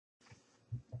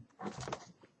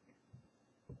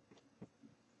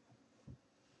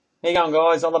How you going,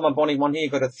 guys? I love my Bonnie one here.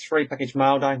 Got a 3-package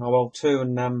mail day. Oh, well, 2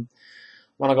 and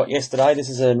one I got yesterday. This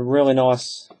is a really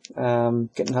nice,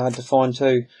 getting hard to find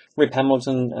too. Rip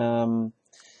Hamilton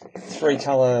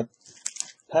 3-colour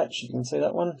patch. You can see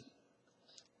that one.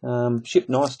 Shipped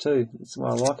nice too. That's the way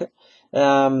I like it.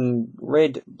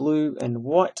 Red, blue, and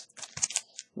white.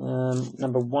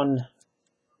 Number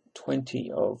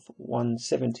 120 of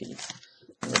 170.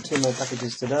 I've got 2 more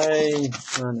packages today.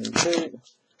 1 and 2.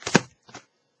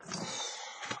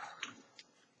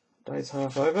 Day's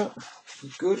half over.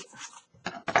 Good.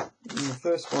 And the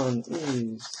first one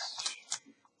is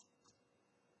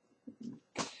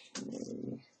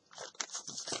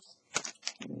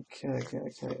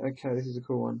okay. This is a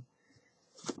cool one.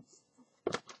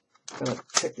 Gonna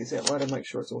check this out later, make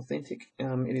sure it's authentic.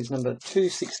 It is number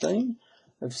 216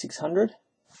 of 600,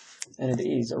 and it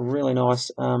is a really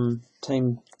nice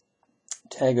team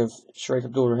tag of Sharif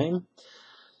Abdul Rahim.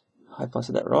 Hope I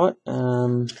said that right.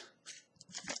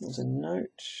 There's a note.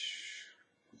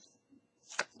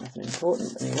 Nothing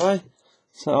important anyway.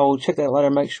 So I'll check that later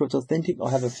and make sure it's authentic.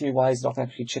 I have a few ways that I can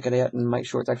actually check it out and make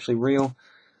sure it's actually real.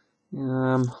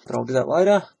 But I'll do that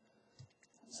later.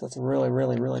 So that's a really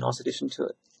nice addition to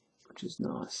it, which is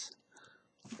nice.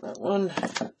 That one.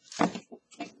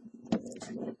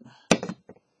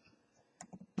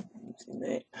 It's in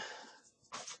there.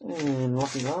 And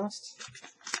lucky last,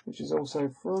 which is also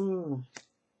from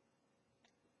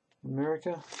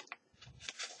America.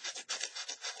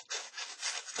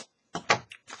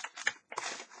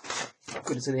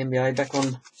 Good to see the NBA back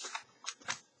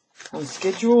on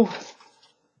schedule.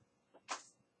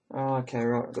 Oh, okay,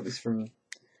 right. I got this from,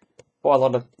 buy a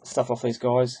lot of stuff off these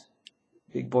guys.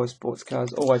 Big boy sports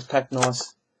cars, always packed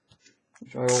nice,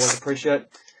 which I always appreciate.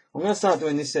 I'm going to start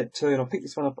doing this set too, and I'll pick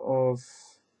this one up of,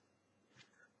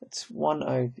 it's 10,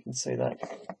 you can see that,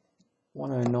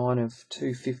 109 of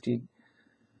 250.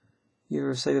 You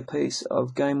receive a piece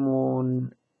of game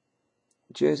worn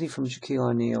jersey from Shaquille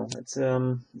O'Neal. It's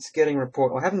Scouting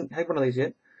Report. I haven't had one of these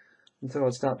yet until I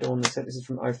start doing the set. This is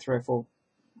from 0304.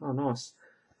 Oh, nice.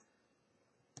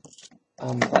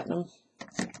 Platinum,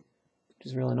 which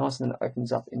is really nice, and then it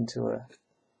opens up into a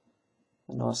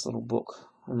nice little book,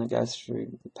 and it goes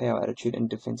through the power, attitude, and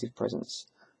defensive presence,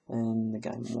 and the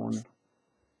game worn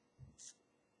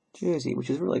jersey, which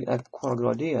is really quite a good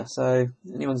idea. So,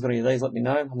 anyone's got any of these, let me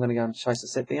know. I'm going to go and chase the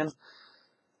set down.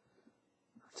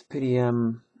 It's a pity,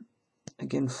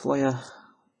 again, Flair,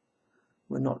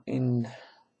 we're not in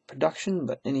production,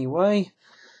 but anyway,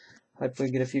 hopefully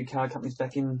get a few car companies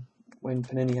back in when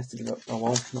Panini has to give up, oh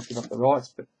well, not give up the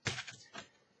rights, but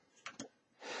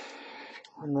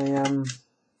when they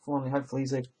finally hopefully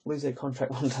lose their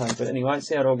contract one day. But anyway,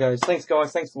 see how it all goes. Thanks,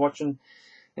 guys. Thanks for watching.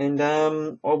 And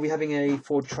I'll be having a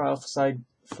Ford Trail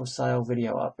for sale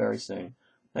video up very soon.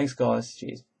 Thanks, guys.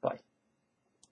 Cheers. Bye.